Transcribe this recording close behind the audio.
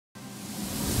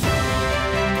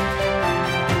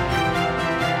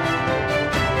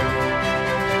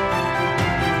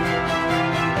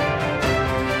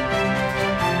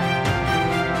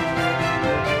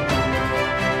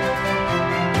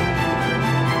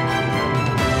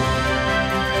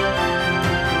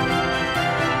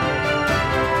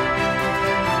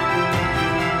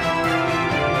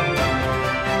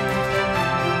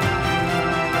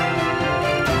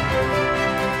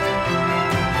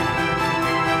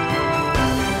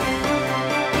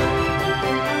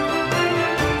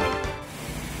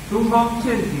方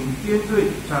舰艇编队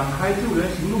展开救援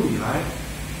行动以来，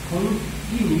同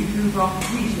印尼军方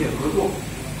密切合作，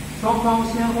双方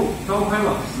先后召开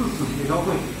了4次协调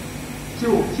会，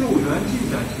就救援进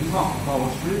展情况保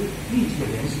持密切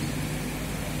联系。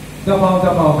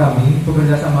Kapal-kapal kami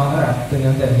bekerja sama erat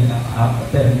dengan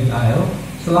TNI AL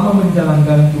selama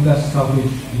menjalankan tugas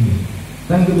salvage ini,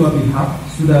 dan kedua pihak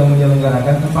sudah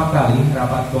menyelenggarakan 4 kali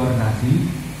rapat koordinasi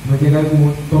menjaga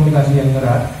komunikasi yang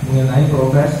erat mengenai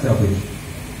progres salvage.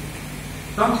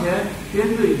 当前编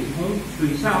队已从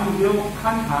水下目标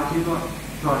勘察阶段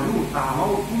转入打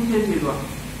捞攻坚阶段。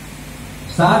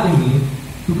 Saat ini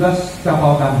tugas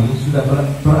kapal kami sudah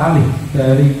beralih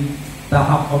dari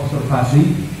tahap observasi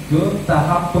ke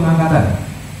tahap pengangkatan.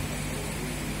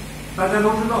 大家都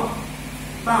知道，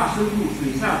大深度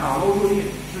水下打捞作业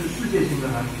是世界性的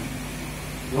难题。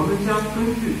我们将根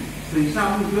据水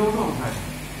下目标状态，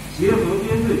结合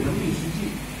编队能力实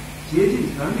际，竭尽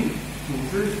全力组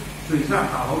织水下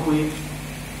打捞作业。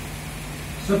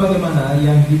 Sebagaimana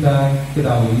yang kita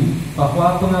ketahui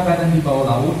bahwa pengangkatan di bawah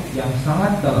laut yang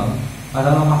sangat dalam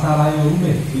adalah masalah yang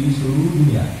rumit di seluruh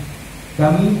dunia.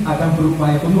 Kami akan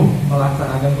berupaya penuh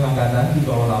melaksanakan pengangkatan di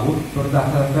bawah laut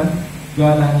berdasarkan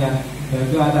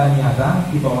keadaan nyata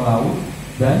di bawah laut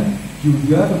dan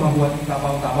juga kemampuan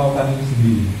kapal-kapal kami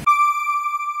sendiri.